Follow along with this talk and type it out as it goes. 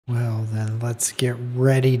Well, then let's get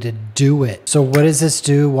ready to do it. So what does this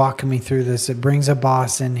do? Walk me through this. It brings a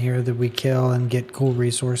boss in here that we kill and get cool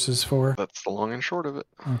resources for. That's the long and short of it.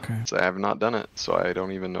 Okay. So I have not done it, so I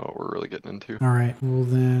don't even know what we're really getting into. All right. Well,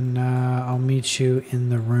 then I'll meet you in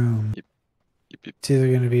the room. Yep. It's either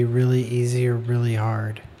going to be really easy or really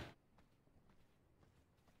hard.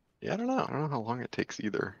 Yeah, I don't know. I don't know how long it takes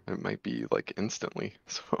either. It might be like instantly,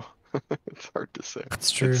 so it's hard to say.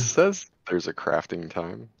 That's true. It says there's a crafting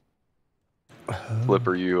time. Flip,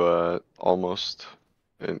 are you almost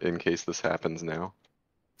in case this happens now?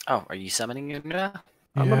 Oh, are you summoning it now?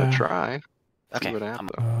 I'm gonna try. Okay. See what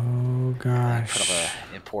happens. Oh gosh. Put all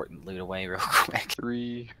the important loot away real quick.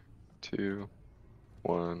 3, 2,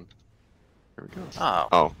 1. There we go. Oh.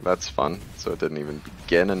 Oh, that's fun. So it didn't even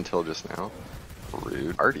begin until just now.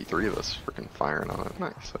 Rude. Already 3 of us freaking firing on it.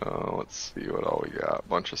 Nice. So let's see what all we got.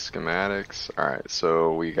 Bunch of schematics. Alright,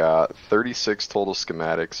 so we got 36 total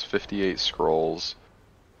schematics, 58 scrolls,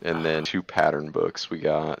 and then 2 pattern books. We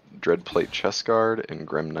got Dreadplate Chest Guard and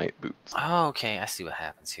Grim Knight Boots. Oh, okay. I see what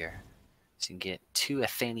happens here. So you can get 2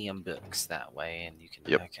 Athenium books that way, and you can...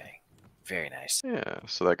 Yep. Okay. Very nice. Yeah,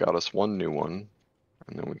 so that got us 1 new one,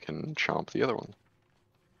 and then we can chomp the other one.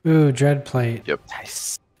 Ooh, Dreadplate. Yep.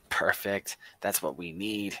 Nice. Perfect. That's what we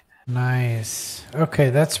need. Nice. Okay,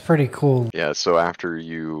 that's pretty cool. Yeah, so after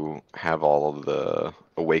you have all of the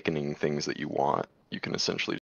awakening things that you want, you can essentially